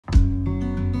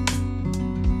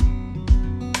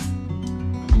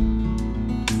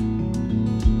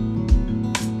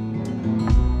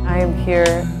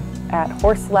here at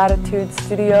Horse Latitude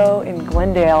Studio in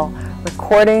Glendale,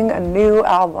 recording a new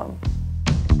album.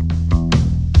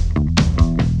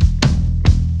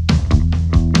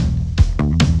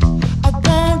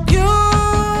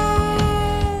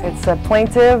 It's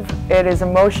plaintive, it is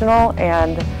emotional,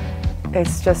 and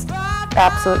it's just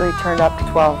absolutely turned up to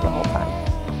 12 the whole time.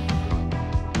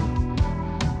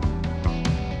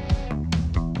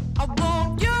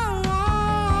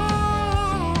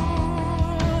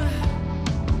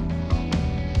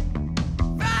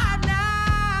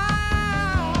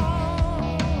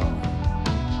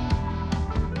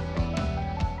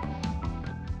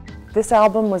 This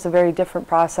album was a very different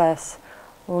process.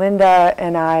 Linda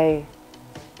and I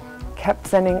kept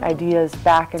sending ideas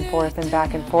back and forth and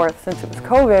back and forth. Since it was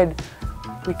COVID,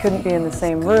 we couldn't be in the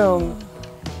same room,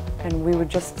 and we would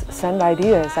just send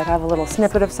ideas. I'd have a little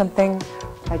snippet of something,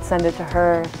 I'd send it to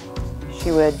her,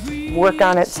 she would work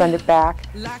on it, send it back.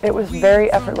 It was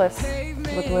very effortless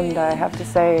with Linda, I have to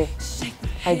say.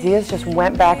 Ideas just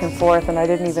went back and forth, and I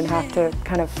didn't even have to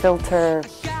kind of filter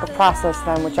or process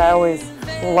them, which I always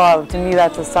love. To me,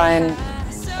 that's a sign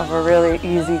of a really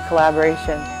easy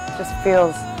collaboration. It just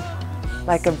feels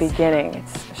like a beginning.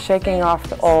 It's shaking off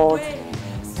the old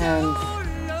and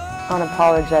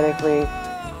unapologetically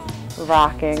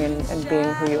rocking and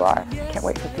being who you are. I can't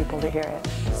wait for people to hear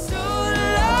it.